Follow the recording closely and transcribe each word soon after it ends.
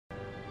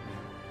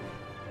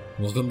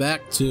Welcome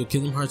back to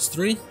Kingdom Hearts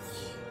 3.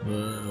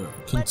 We're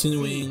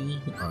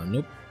continuing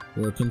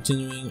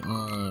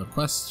our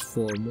quest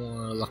for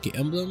more lucky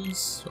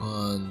emblems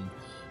on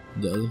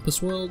the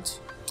Olympus world.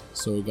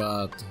 So we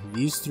got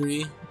these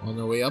 3 on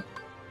our way up.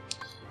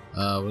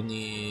 We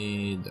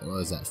need, what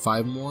is that,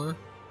 5 more,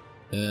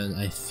 and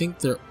I think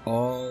they're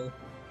all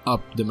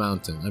up the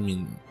mountain. I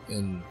mean,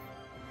 in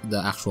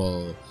the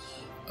actual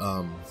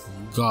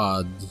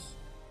god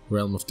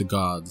realm of the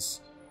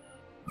gods.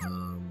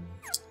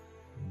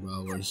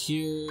 While we're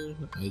here,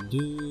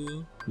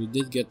 we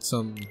did get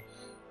some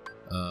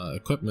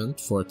equipment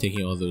for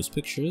taking all those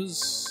pictures,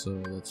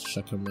 so let's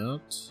check them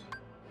out.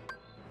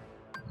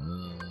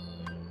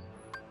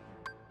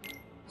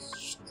 Let's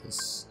check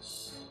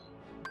this.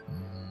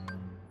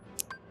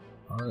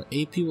 Our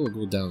AP will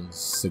go down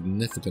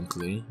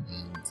significantly,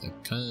 and I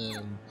kind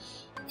of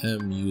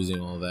am using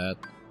all that.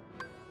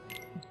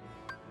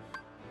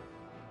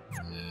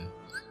 Yeah.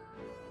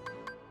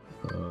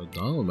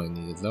 Donald might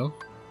need it though.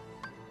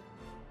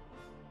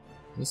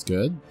 That's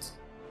good.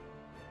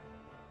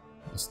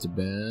 That's the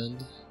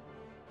band.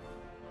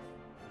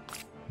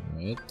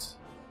 Alright.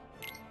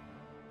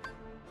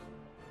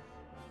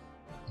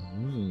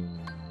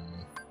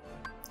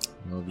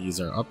 Well,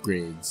 these are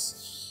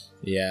upgrades.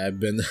 Yeah, I've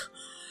been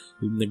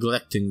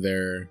neglecting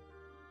their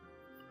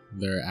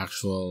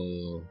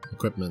actual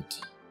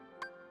equipment.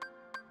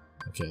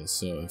 Okay,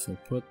 so if I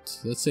put,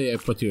 let's say I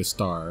put you a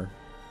star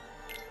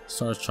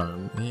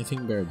charm,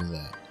 anything better than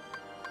that?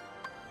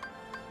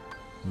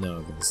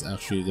 No, that's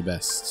actually the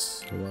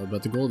best. What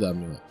about the gold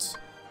amulet?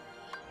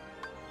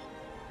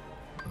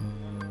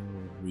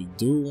 We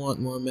do want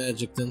more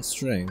magic than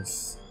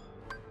strength.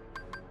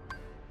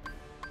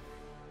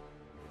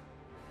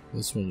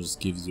 This one just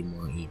gives you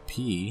more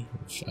AP,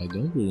 which I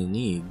don't really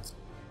need.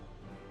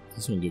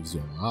 This one gives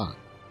you a lot.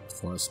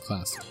 Forest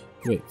class.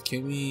 Wait,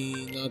 can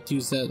we not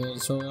use that on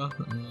Sora?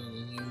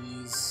 Any of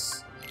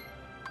these?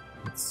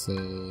 Let's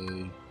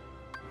say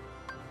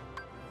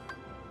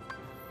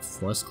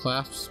forest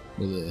clasp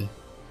with a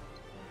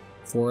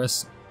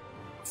forest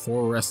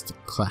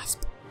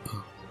clasp.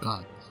 Oh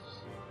god,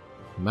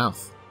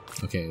 mouth.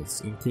 Okay, let's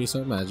increase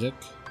our magic,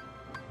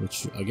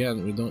 which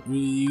again we don't really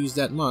use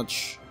that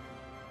much,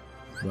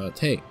 but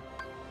hey,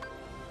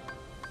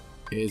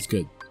 it's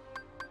good.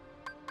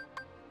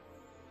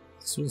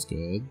 This one's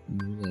good.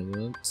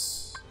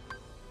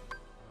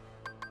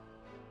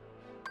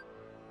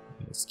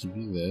 Let's give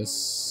you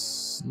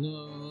this.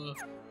 No.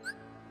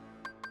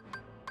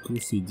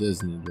 Goofy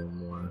does need one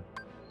more.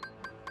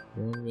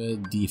 One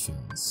with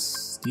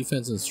defense.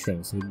 Defense and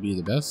strength would be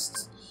the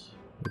best,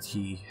 but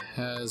he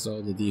has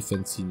all the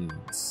defense he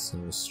needs.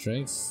 So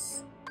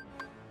strength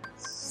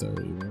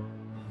 31.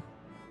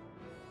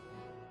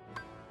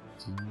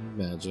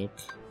 Magic.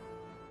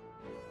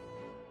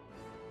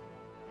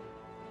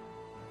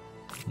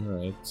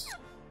 Alright.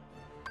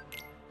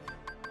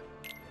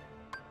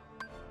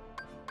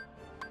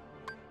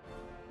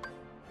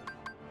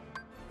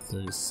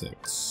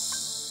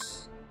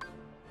 $36.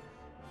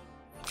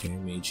 Okay,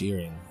 mage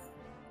earring.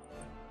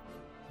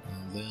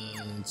 And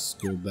then let's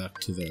go back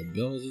to the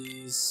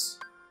abilities.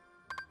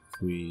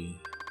 If we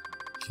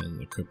can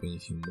equip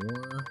anything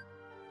more.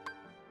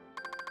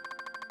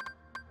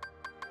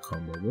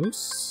 Combo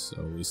boost,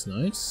 always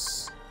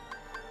nice.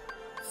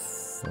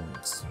 Form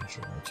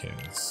extension. Okay,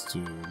 let's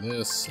do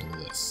this and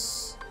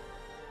this.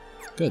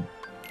 Good.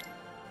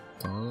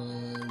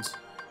 Donald.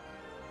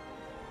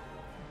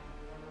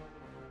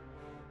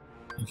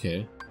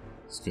 Okay,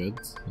 it's good.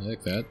 I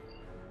like that.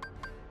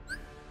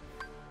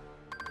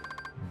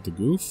 The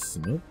goof,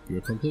 nope,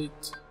 you're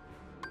complete.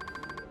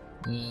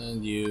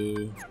 And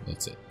you,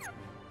 that's it.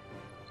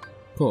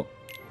 Cool.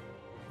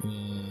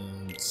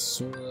 And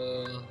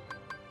Sora.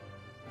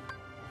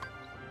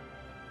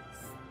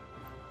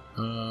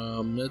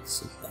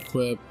 Let's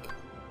equip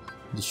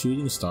the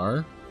shooting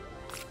star,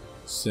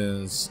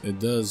 since it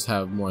does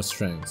have more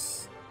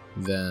strength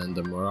than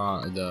the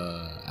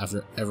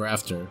ever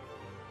after.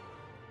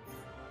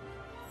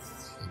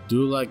 I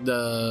do like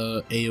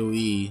the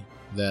AoE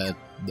that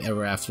the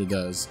ever after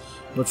does,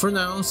 but for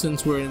now,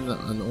 since we're in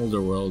an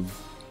older world,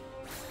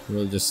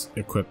 we'll just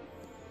equip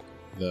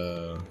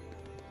the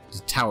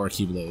tower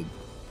keyblade,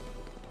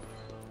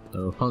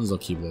 the Rapunzel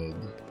keyblade,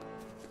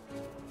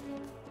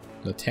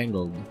 the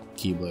tangled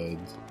keyblade,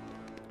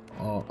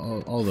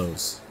 all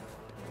those.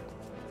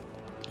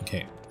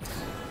 Okay,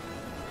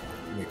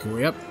 make our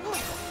way up.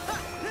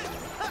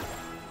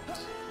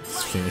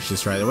 Let's finish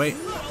this right away.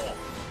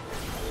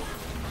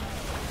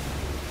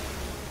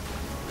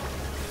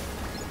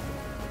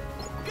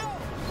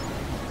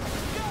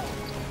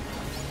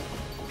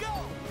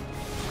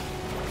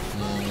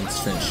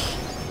 Finish.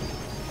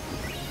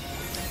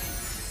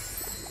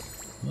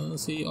 Well,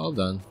 see, all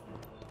done.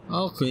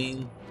 All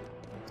clean.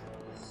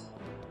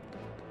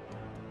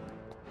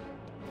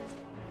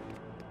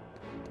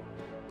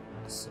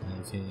 Is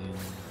anything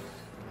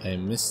I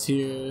missed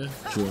here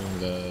during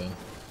the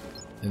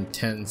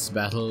intense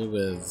battle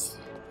with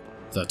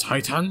the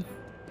Titan?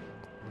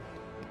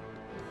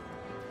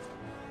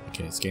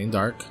 Okay, it's getting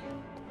dark.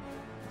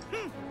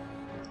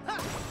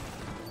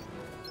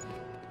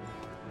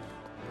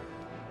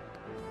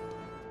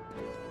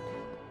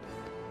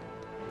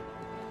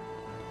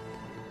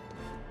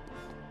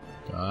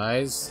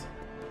 Guys.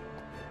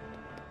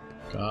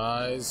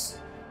 Guys.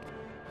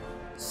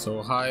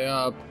 So high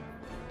up.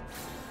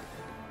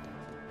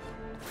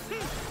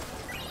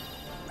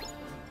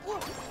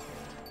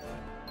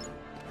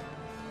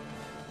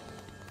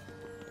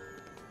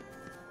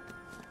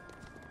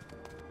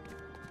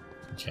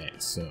 Okay,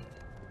 so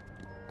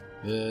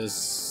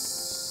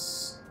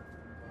this,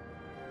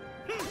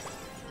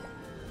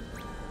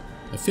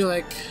 I feel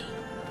like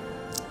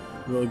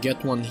we'll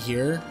get one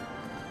here,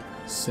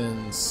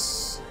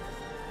 since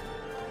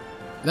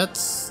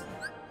that's,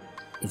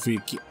 if we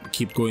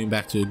keep going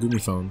back to the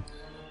Gumi phone,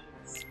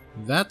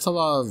 that's a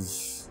lot of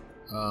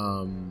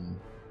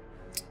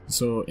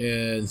so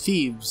in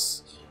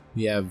Thieves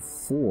we have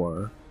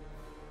 4,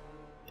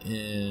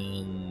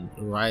 and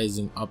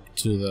rising up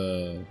to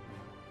the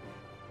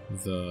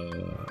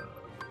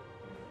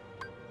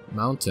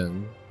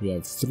mountain we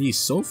have 3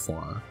 so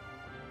far,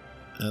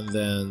 and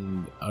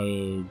then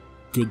a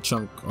good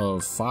chunk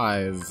of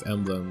 5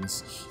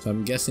 emblems, so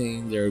I'm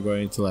guessing they're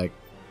going to like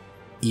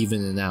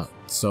even it out.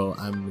 So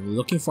I'm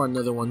looking for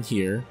another one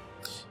here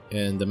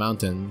in the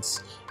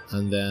mountains,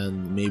 and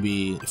then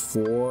maybe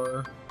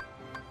 4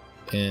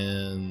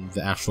 in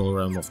the actual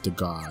realm of the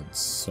gods,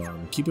 so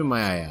I'm keeping my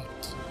eye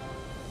out.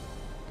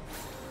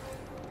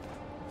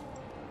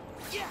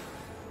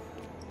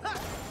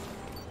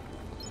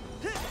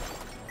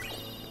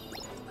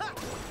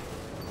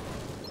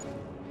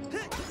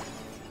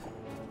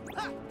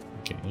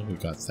 We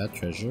got that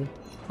treasure.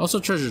 Also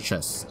treasure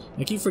chests.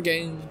 I keep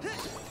forgetting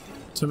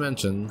to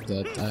mention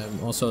that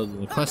I'm also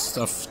in the quest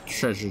of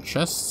treasure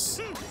chests,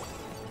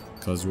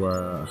 because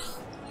we're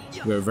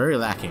very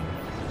lacking.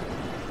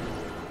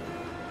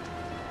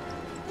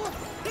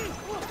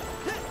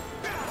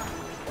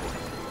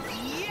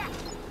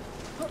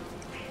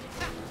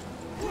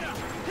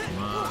 Come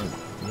on,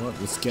 what?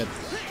 Let's get.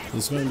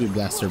 It's going to be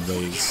Blaster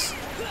Blaze.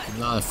 I'm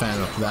not a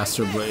fan of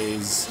Blaster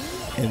Blaze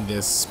in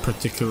this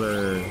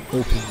particular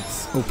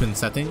open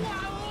setting.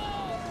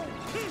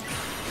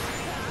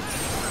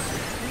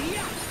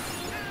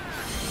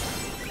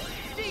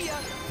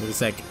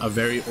 It's like a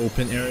very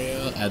open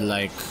area at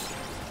like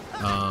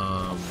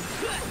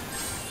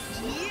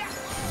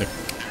the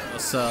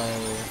carousel,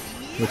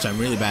 which I'm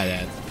really bad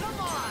at,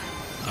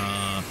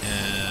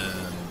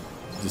 and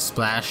the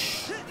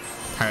splash,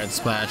 pirate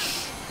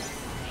splash,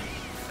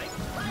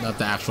 not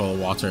the actual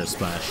water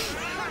splash.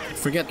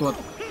 Forget what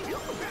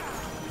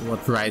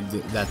ride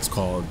that's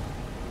called.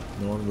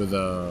 The one with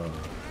a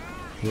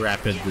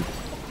rapid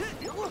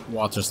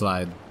water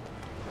slide.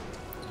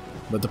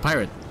 But the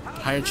pirate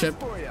ship,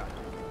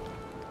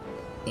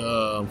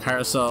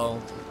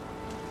 carousel,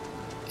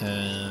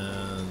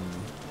 and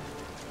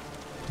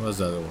what was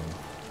the other one?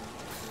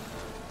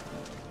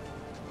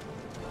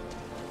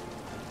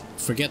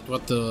 Forget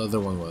what the other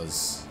one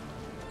was.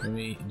 Do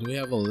we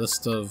have a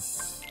list of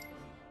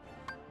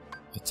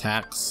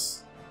attacks?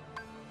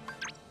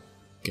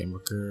 Game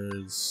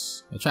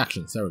records,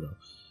 attractions, there we go.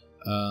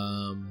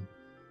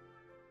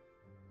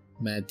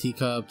 Mad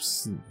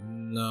teacups,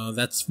 no,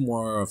 that's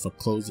more of a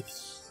closed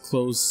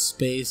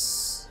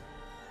space.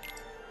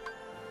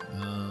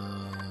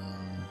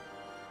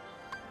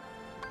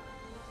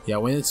 Yeah,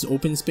 when it's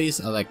open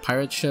space, I like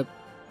pirate ship,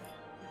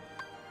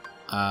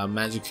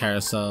 magic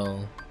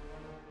carousel,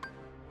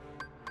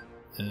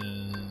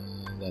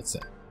 and that's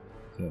it.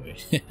 Really.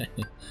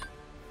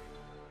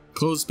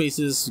 Closed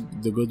spaces,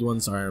 the good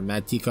ones are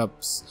Mad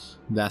Teacups,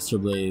 Blaster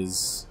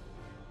Blaze,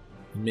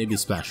 and maybe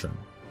Splash Room.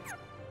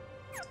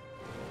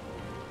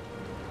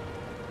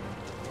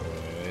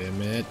 Wait a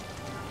minute.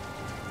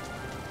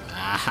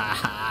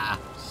 Ah,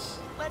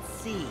 let's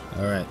see.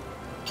 Alright.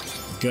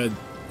 Good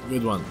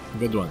one.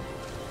 Good one.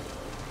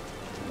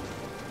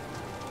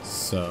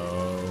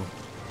 So,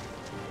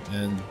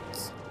 and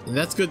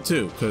that's good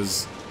too,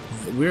 because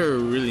we're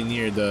really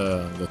near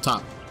the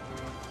top.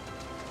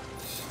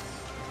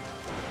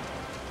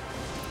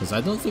 Because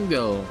I don't think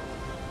they'll...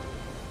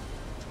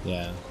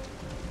 Yeah.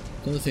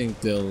 I don't think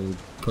they'll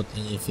put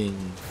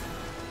anything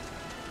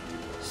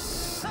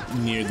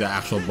near the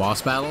actual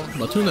boss battle,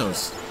 but who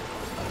knows?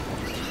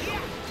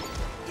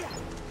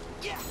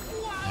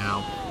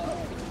 Ow.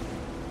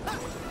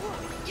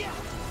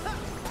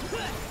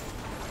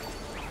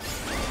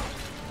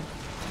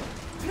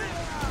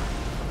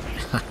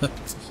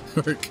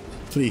 Work,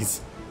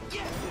 please.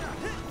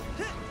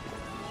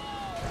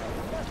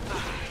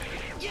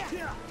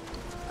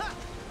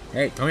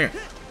 Hey, come here.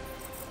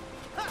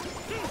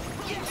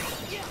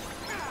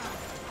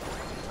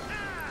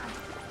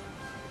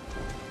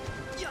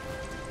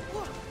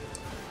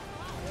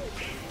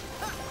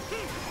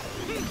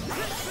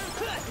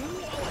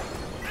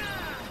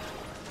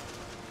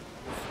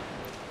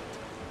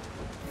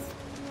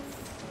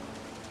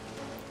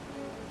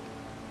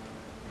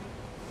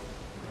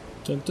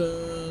 Dun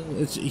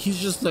dun. He's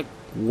just like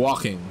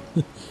walking.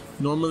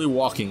 Normally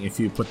walking if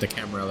you put the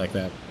camera like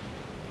that.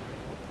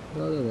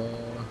 Blah, blah, blah.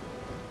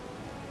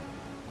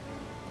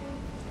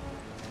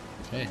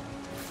 Okay.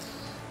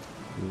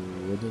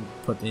 You wouldn't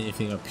put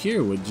anything up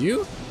here, would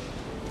you?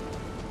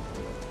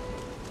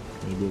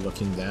 Maybe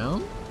looking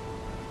down?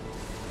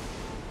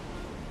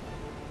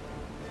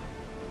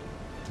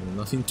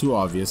 Nothing too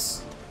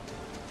obvious.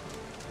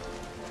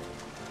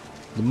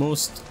 The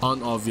most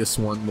unobvious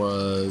one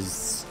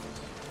was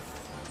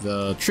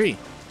the tree.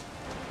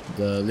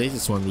 The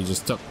latest one we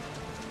just took.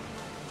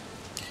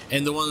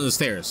 And the one on the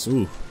stairs.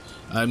 Ooh.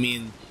 I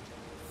mean,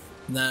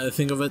 now that I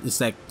think of it,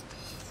 it's like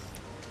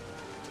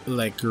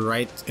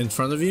right in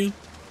front of you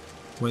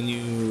when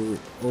you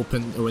go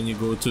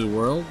to the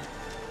world.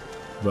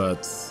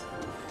 But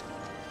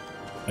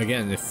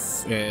again,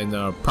 if in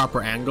a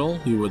proper angle,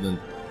 you wouldn't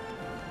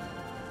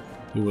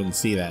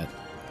see that.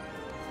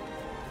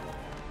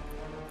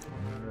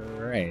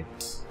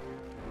 Alright.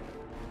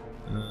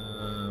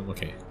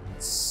 Okay.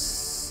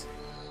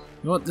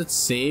 You know what? Let's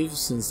save,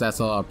 since that's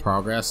a lot of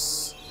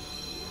progress.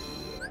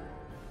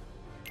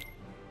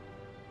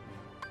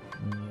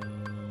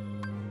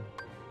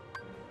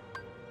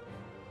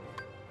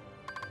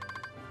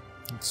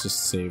 Let's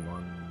just save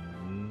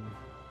one.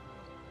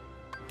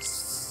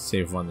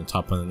 Save one and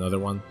top on another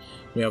one.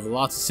 We have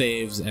lots of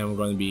saves and we're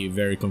going to be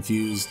very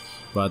confused,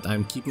 but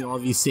I'm keeping all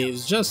these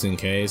saves just in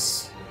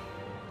case.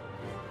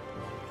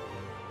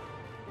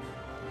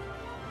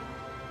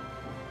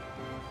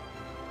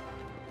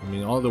 I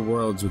mean, all the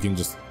worlds we can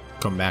just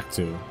come back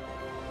to.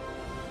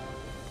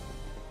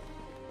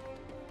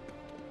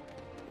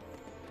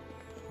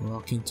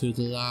 Walk into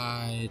the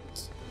light.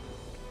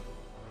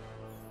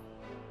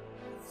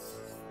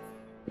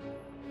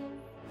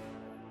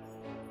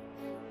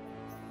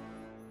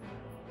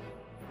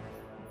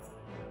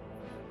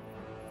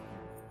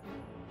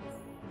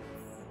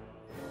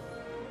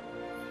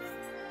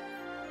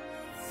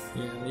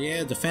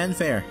 Yeah, the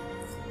fanfare.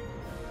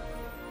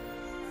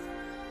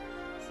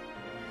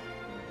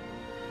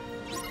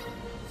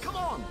 Come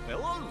on,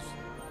 fellows.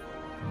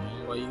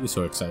 Why are you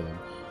so excited?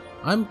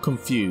 I'm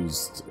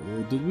confused.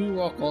 Did we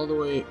walk all the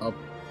way up?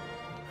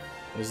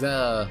 Is that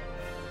a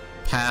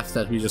path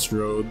that we just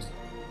rode?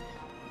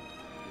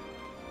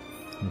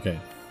 Okay.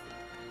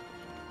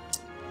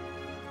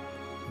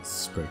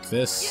 Let's break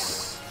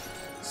this.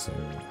 So,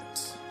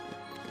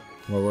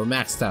 well, we're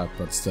maxed out,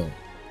 but still.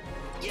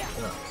 Yeah.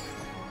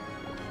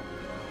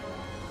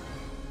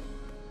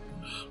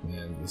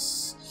 Man,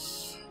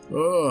 this...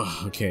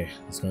 Oh, okay.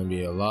 It's gonna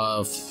be a lot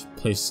of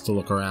places to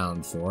look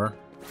around for.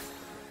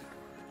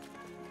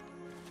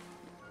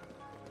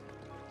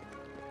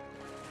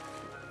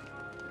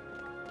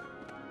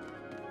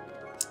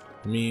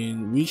 I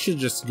mean, we should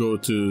just go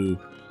to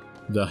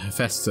the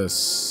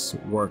Hephaestus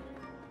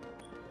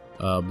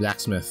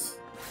blacksmith,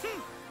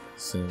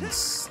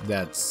 since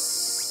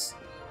that's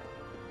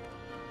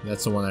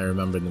the one I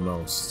remember the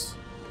most.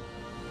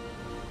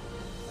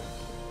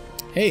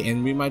 Hey,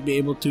 and we might be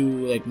able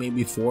to, like,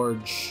 maybe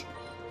forge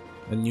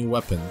a new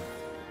weapon.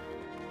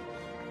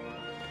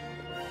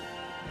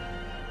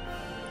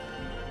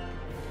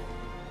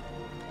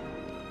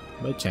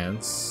 By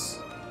chance.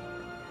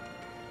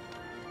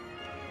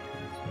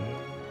 Okay.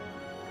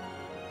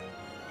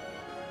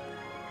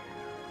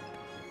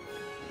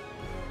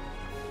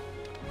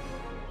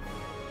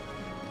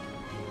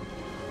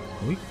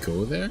 Can we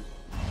go there?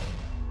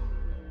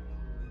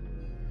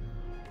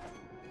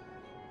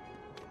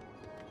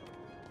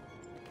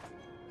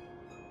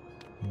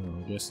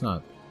 No, I guess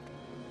not.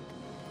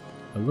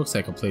 It looks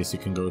like a place you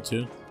can go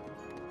to.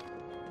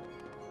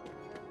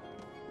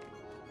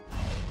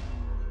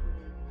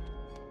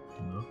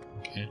 No?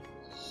 Okay.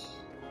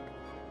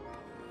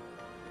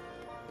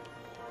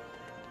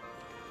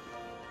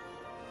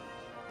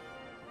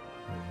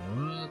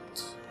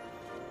 What?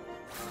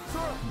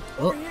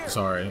 Oh,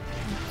 sorry.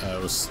 I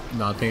was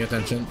not paying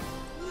attention.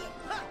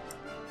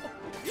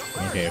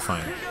 Okay,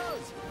 fine.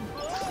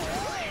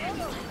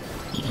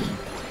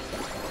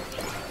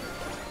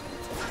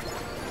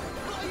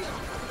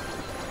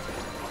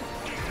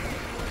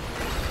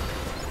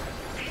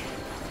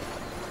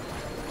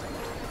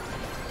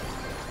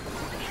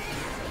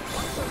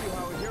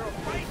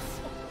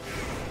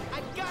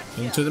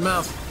 Into the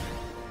mouth.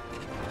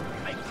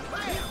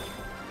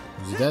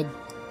 Is he dead?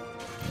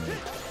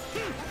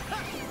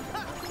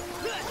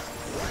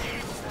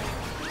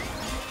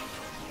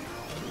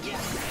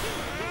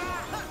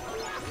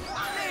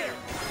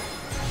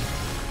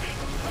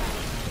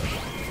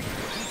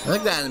 I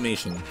like the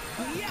animation.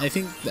 I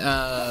think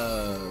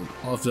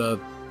of the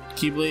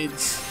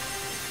Keyblades,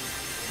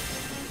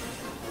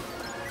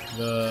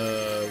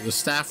 the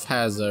staff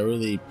has a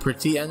really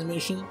pretty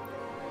animation.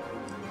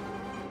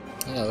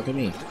 Yeah, look at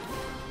me.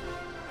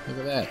 Look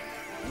at that.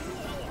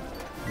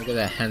 Look at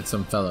that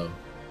handsome fellow.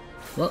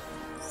 Whoa,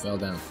 fell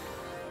down.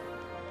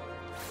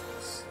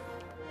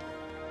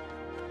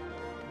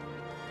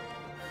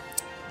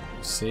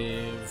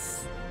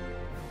 Save.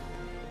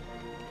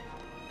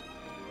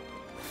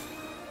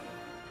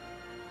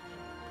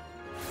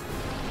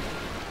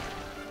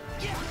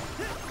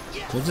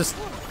 We'll just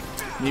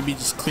maybe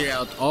just clear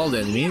out all the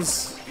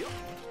enemies,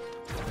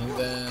 and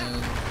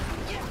then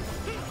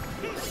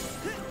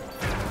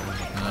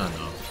I don't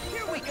know.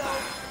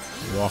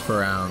 Walk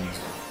around in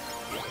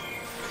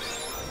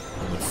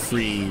a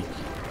free,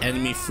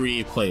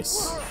 enemy-free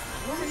place.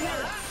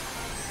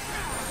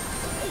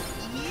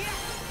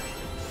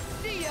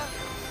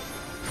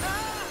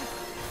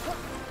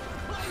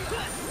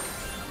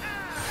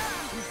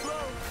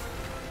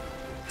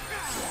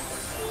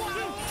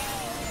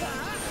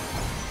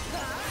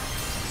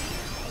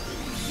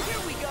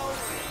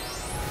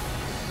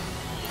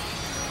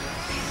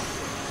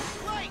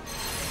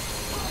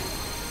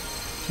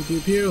 Pew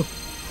pew pew.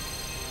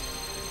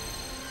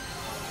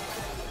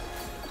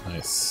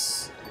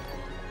 Nice.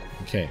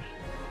 Okay.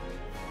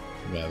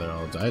 Gather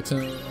all the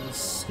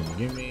items.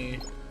 Gimme.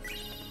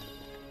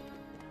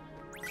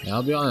 Yeah,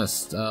 I'll be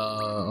honest.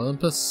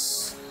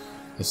 Olympus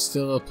is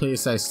still a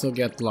place I still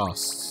get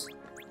lost.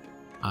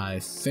 I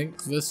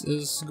think this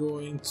is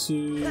going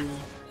to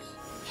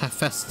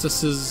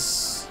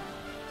Hephaestus's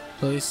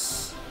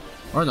place,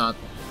 or not.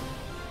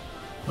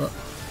 Oh.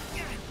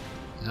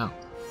 Ow.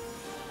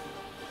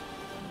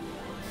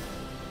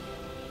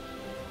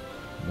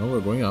 No,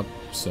 we're going up,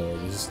 so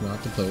this is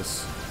not the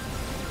place.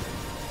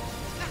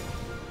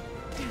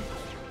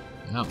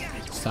 Ow.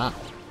 Stop.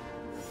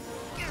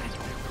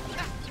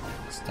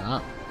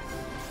 Stop.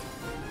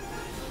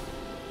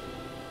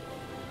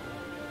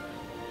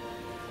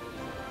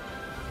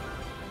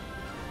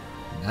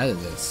 I'm out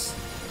of this.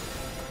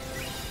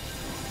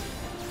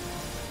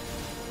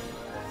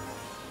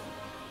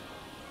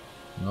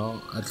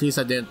 Well, at least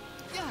I didn't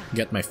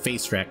get my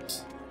face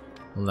wrecked,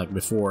 unlike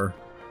before.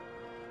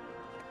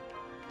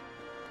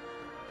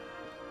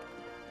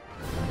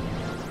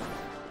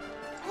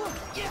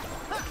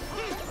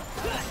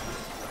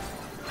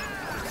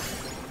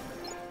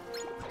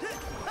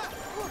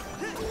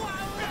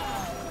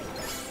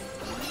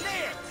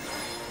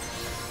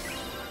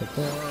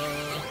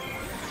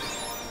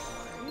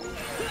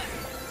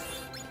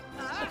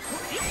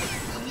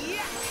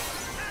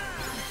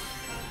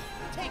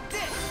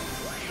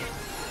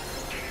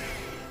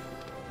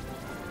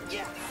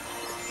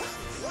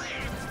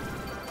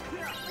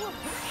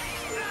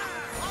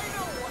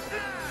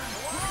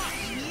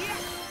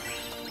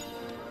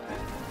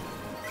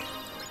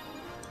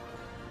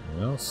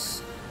 What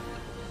else?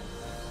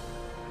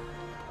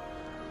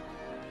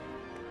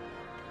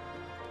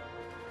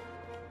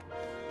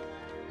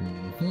 I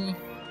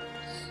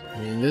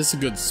mean, this is a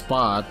good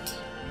spot.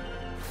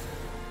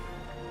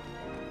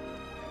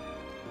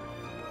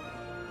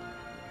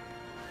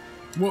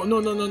 Whoa, no,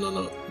 no, no, no,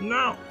 no,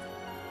 no!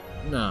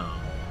 No,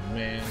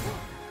 man.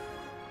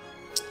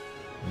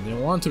 I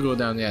didn't want to go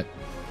down yet.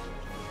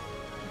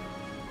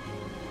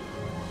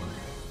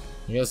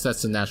 I guess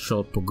that's the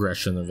natural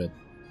progression of it,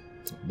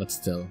 but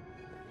still.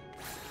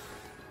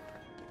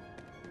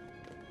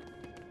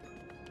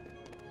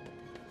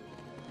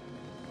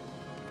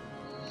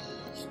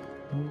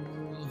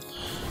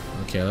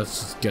 Okay, let's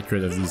just get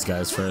rid of these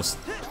guys first.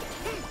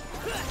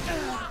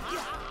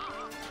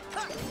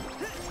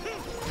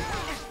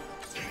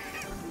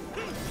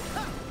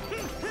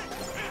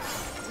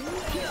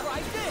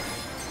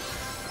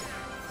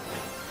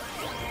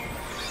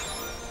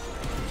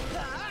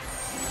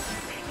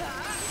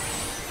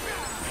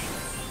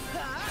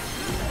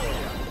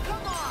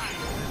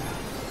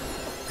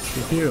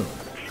 Pew pew.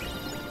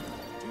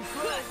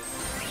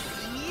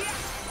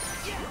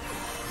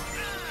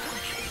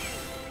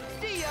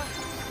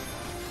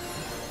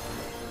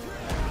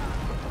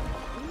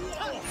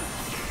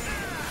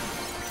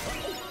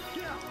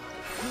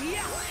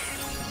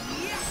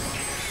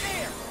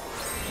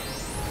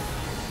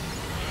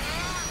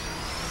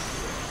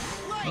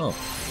 Oh.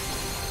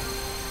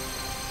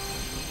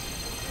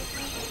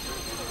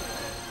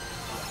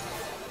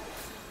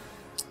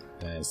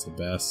 That is the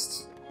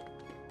best.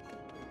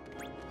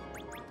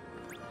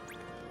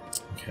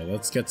 Okay,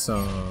 let's get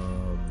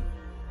some...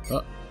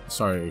 Oh,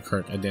 sorry,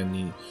 Kirk. I didn't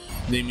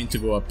mean to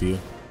go up you.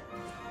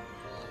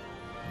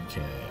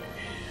 Okay.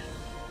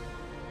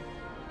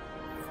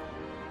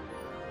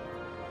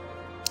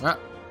 Ah,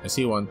 I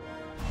see one.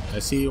 I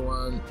see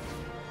one.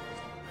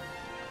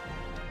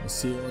 I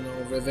see one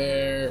over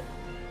there.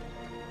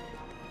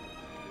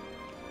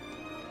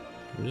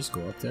 We'll just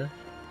go up there.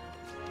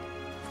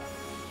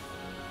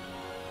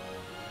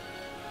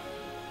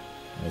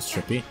 Nice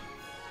trippy.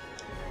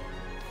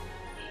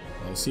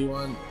 I see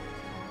one.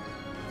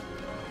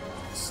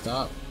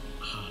 Stop.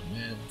 Oh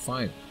man,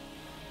 fine.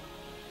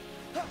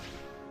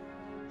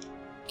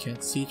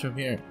 Can't see it from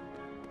here.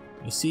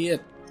 I see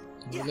it.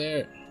 Over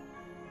there.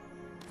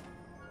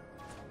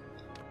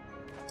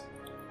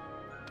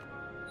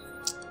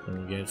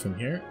 Can we get it from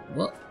here?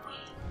 What?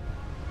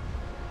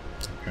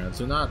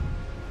 Apparently not.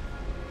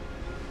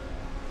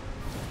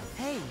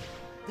 Hey,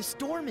 the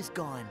storm is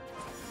gone.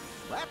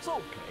 That's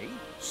okay.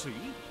 See,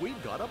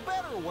 we've got a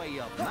better way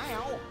up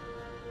now.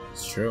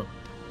 It's true.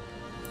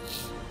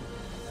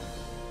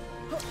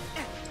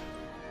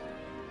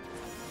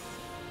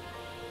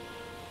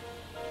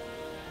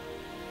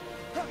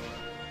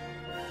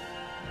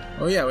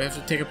 Oh yeah, we have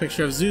to take a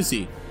picture of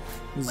Zeusy.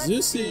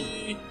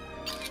 Zeusy!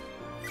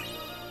 There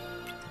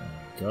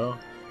we go.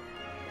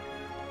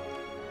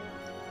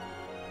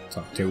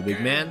 Talk to a big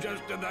man.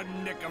 Just in the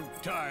nick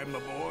of time, my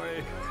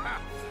boy.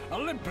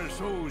 Olympus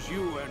owes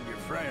you and your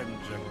friends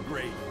a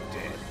great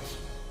debt.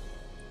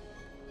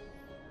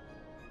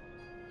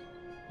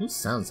 Who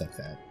sounds like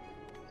that?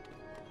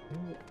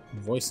 What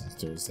voice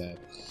actor is that?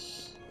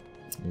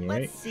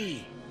 Alright. Let's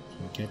see.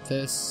 Can we get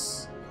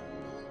this?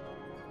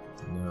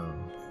 No.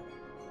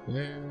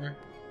 Where?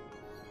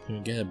 Can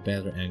we get a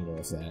better angle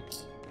of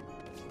that?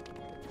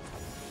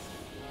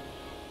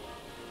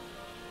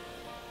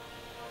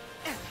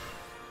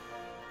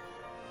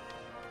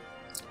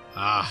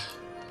 Ah,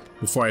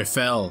 before I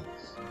fell.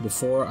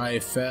 Before I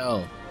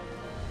fell.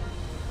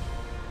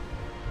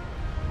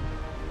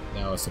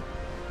 That was a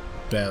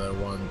better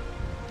one.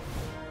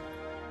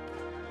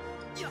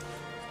 Oh,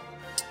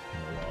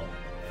 well.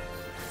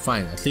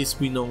 Fine, at least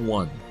we know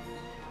one.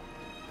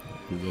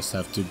 We just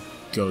have to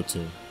go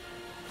to.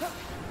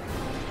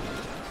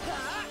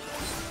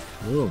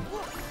 Boom.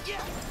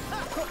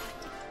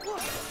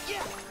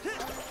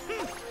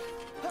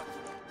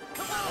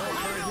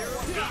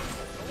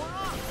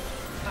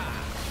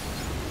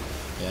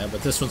 Yeah,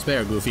 but this one's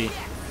better, Goofy.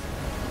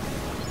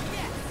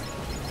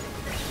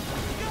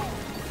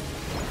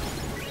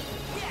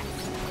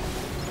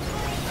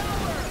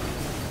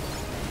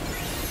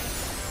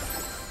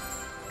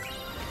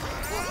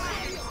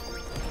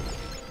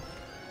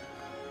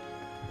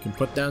 You can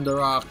put down the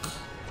rock.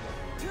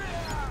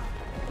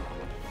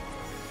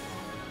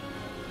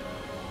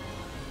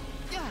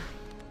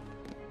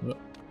 Oh.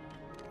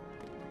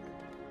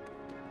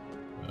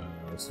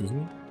 Excuse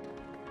me?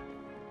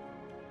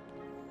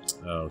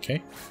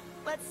 Okay.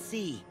 Let's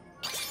see.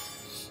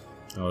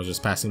 I was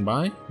just passing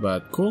by,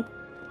 but cool.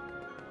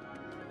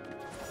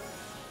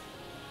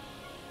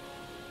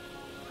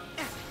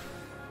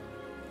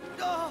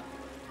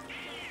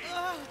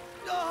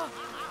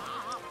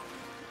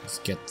 Let's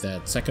get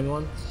that second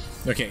one.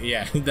 Okay,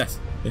 yeah,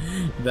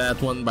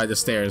 that one by the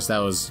stairs, that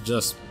was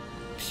just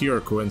pure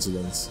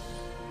coincidence.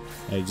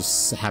 I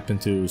just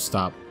happened to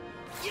stop.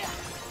 Yeah,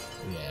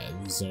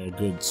 these are a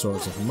good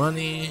source of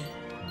money.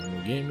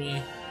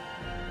 Gimme.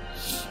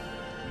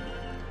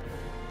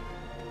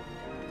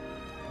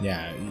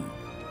 Yeah,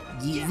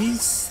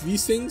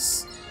 these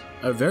things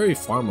are very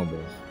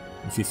farmable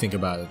if you think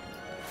about it.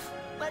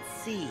 Let's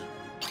see.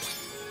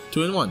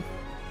 2 in 1.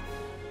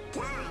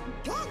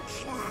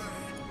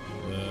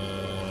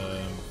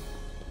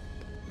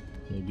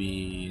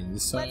 Maybe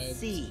this side. Let's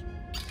see.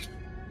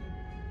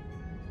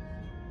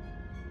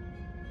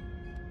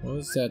 What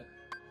was that?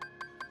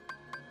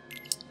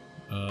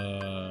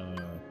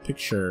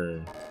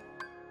 Picture.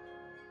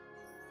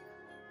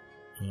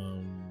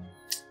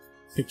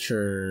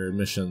 Picture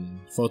mission,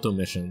 photo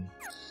mission.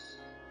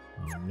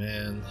 Oh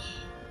man.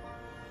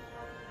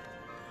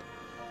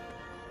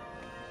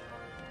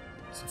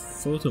 It's a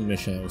photo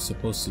mission I was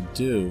supposed to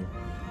do.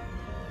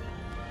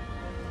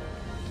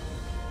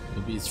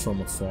 Maybe it's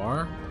from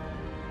afar.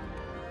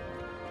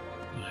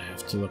 I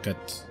have to look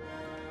at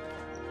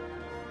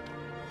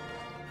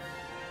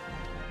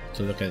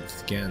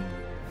it again.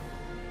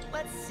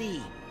 Let's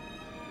see.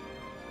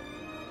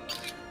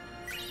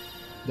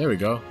 There we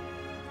go.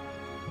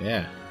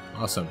 Yeah,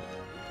 awesome.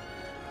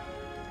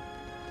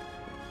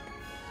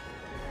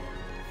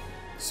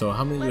 So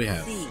how many do we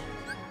have? See.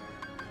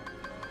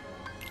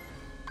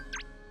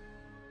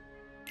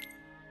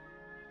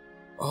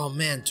 Oh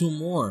man, 2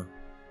 more.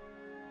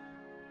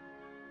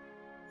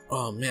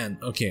 Oh man,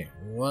 okay.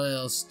 What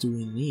else do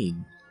we need?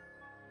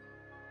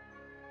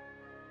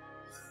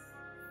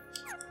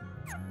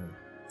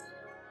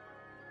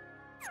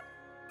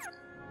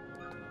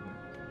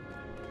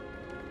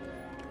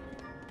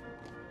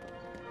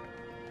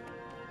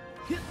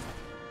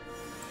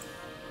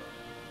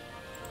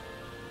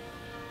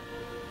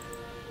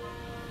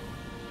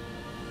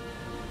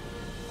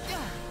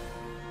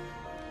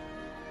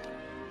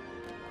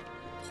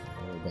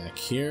 Back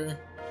here.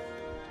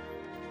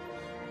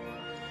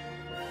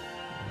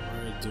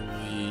 Where do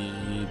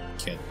we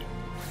get?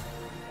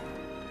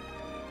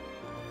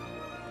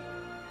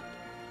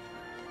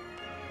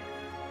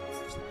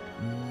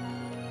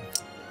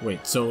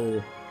 Wait,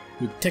 so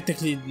we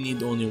technically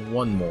need only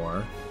 1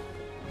 more.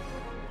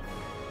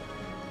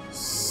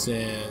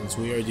 Since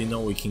we already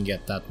know we can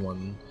get that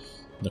one,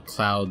 the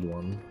cloud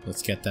one.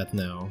 Let's get that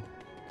now.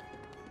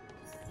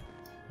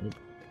 Oop.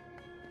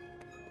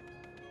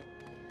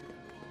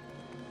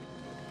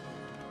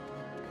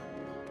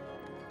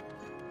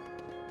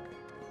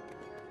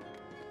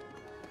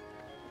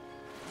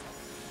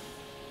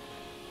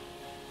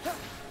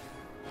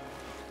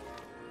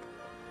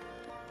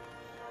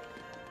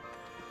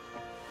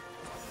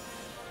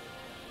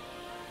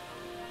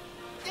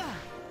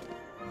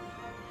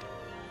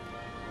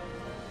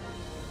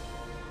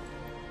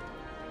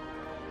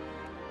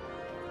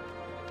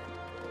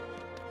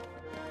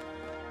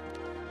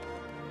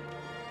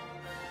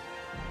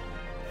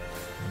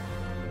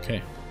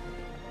 Okay.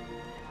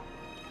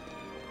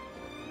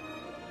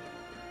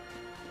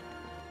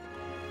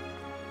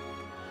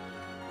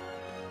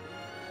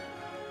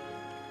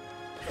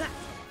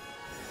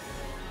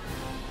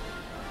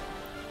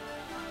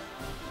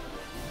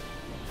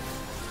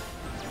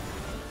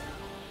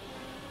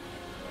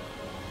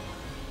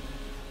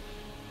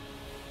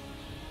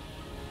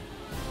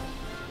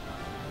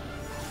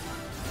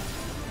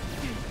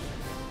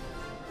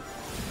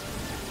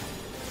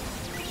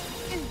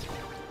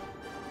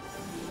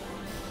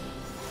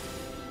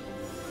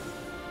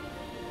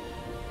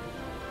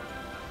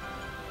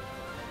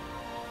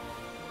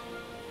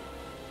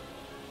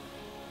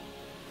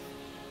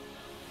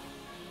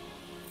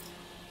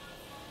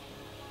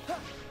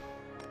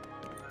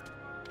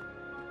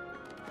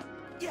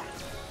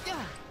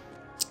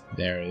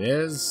 There it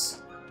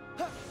is.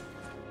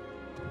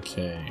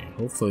 Okay,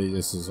 hopefully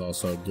this is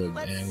also a good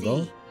Let's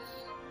angle. see.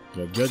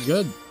 Good, good,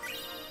 good.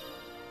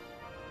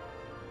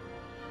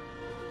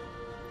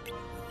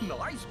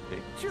 Nice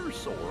picture,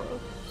 Sora.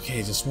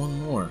 Okay, just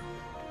one more.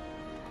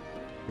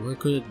 Where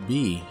could it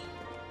be?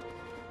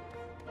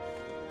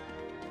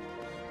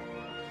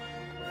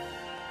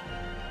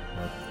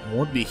 It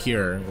won't be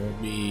here. It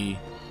won't be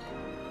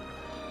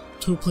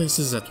two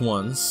places at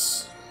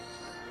once.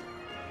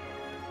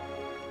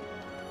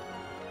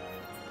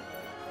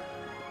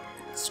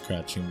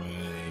 Scratching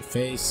my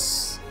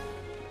face,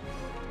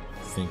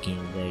 thinking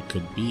where it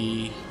could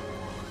be.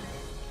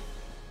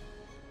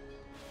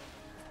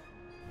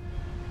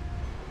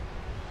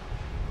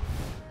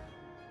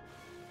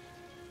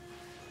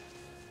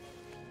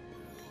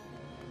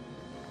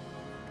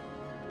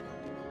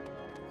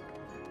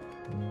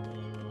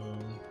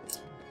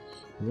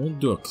 They won't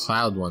do a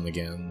cloud one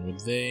again, would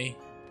they?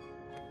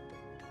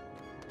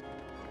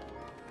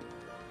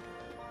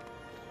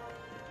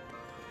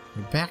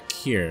 We're back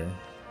here.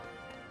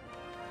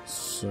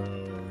 So I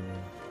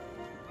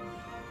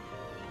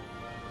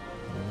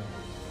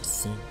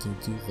don't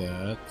think they do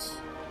that.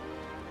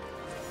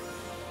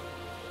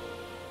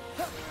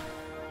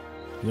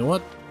 You know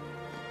what?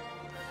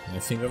 When I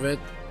think of it,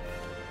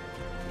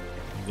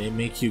 they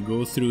make you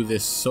go through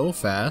this so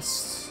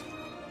fast,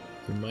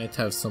 they might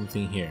have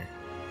something here.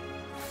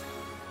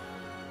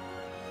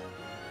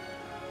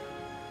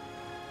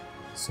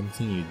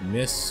 Something you'd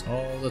miss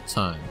all the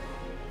time.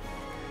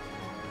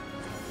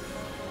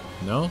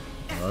 No?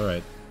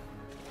 Alright.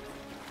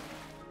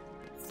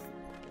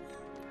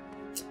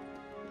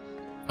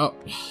 Oh.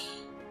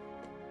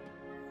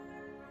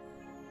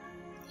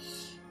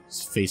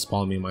 Just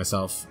facepalming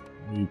myself.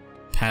 We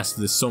passed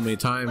this so many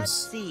Let's times.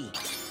 see.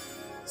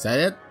 Is that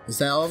it? Is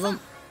that all of them?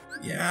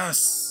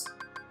 Yes!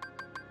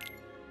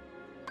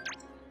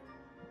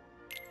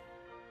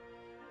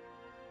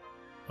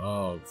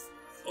 Oh.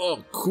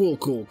 Oh, cool,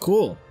 cool,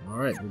 cool.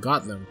 Alright, we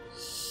got them.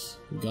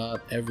 We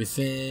got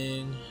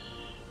everything.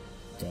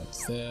 Got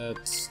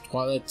that.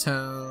 Twilight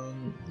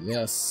Town.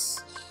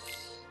 Yes.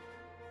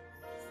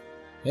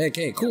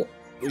 Okay, cool.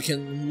 We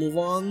can move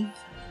on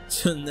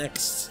to the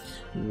next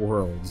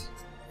world.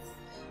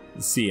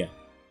 See ya.